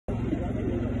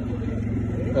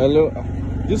Hello,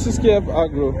 this is KF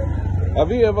Agro.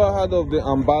 Have you ever heard of the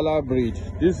ambala breed?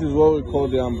 This is what we call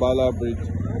the ambala breed.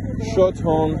 Short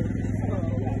horn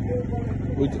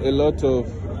with a lot of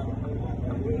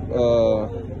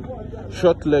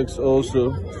short legs,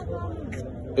 also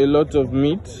a lot of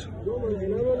meat.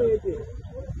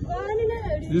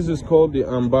 This is called the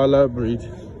ambala breed.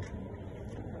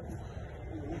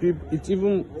 It's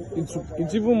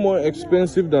even more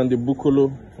expensive than the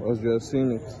bokolo, as you are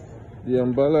seeing it. The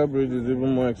ambala breed is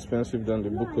even more expensive than the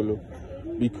bokolo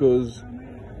because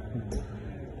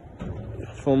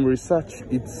from research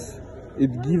it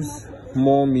gives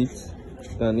more meat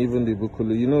than even the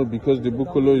bokolo. You know, because the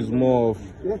bokolo is more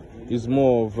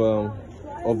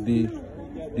of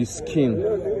the skin,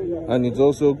 and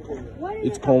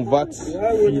it converts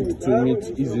feed to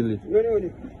meat easily.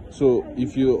 So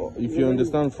if you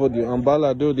understand, for the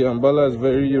ambala, though the ambala is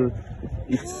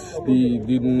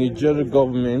the Nigerian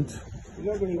government,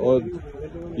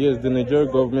 the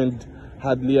Nigerian government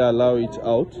hardly allow it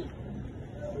out.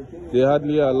 They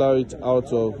hardly allow it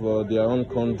out of their own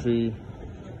country.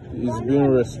 It's being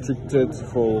restricted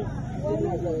for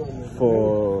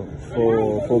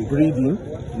breeding.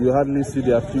 You hardly see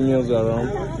their females around.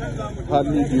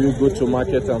 Hardly do you go to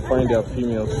market and find their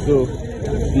females. So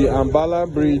the ambala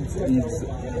breed is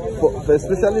for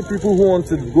especially people who want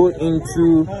to go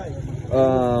into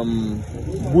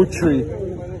butchery.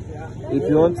 If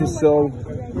you want to sell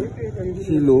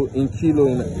kilo,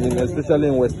 especially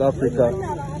in West Africa,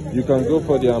 you can go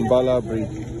for the ambala breed.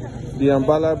 The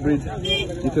ambala breed,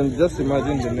 you can just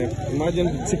imagine the neck. Imagine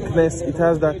the thickness. It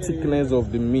has that thickness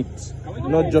of the meat,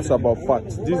 not just about fat.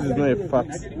 This is not a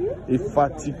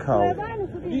fatty cow.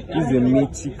 It's a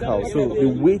meaty cow. So the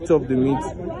weight of the meat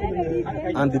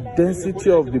and the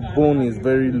density of the bone is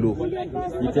very low.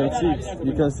 You can see it.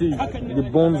 You can see the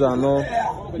bones are not.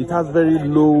 It has very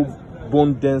low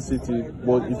bone density,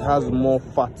 but it has more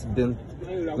fat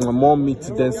more meat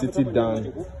density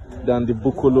than the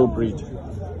bokolo breed.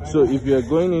 So if you're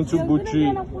going into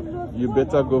butchery, you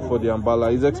better go for the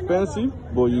ambala. It's expensive,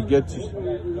 but you get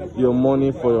your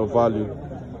money for your value.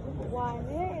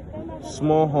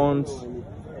 Small horns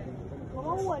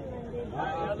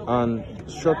and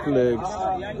short legs.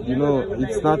 You know,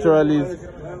 it's naturally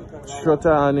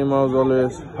shorter animals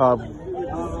always have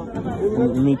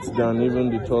meat than even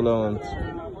the taller ones.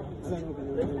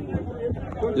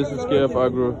 This is KF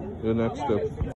Agro, your next step.